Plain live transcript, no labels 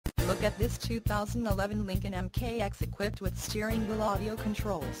look at this 2011 Lincoln MKX equipped with steering wheel audio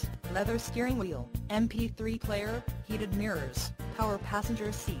controls, leather steering wheel, MP3 player, heated mirrors, power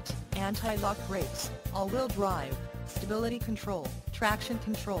passenger seat, anti-lock brakes, all-wheel drive, stability control, traction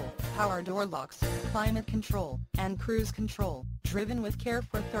control, power door locks, climate control, and cruise control. Driven with care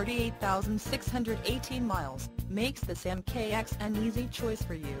for 38,618 miles, makes this MKX an easy choice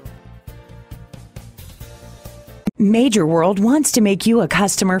for you. Major World wants to make you a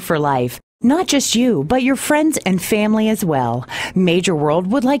customer for life. Not just you, but your friends and family as well. Major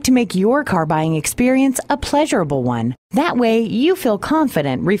World would like to make your car buying experience a pleasurable one. That way, you feel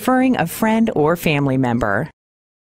confident referring a friend or family member.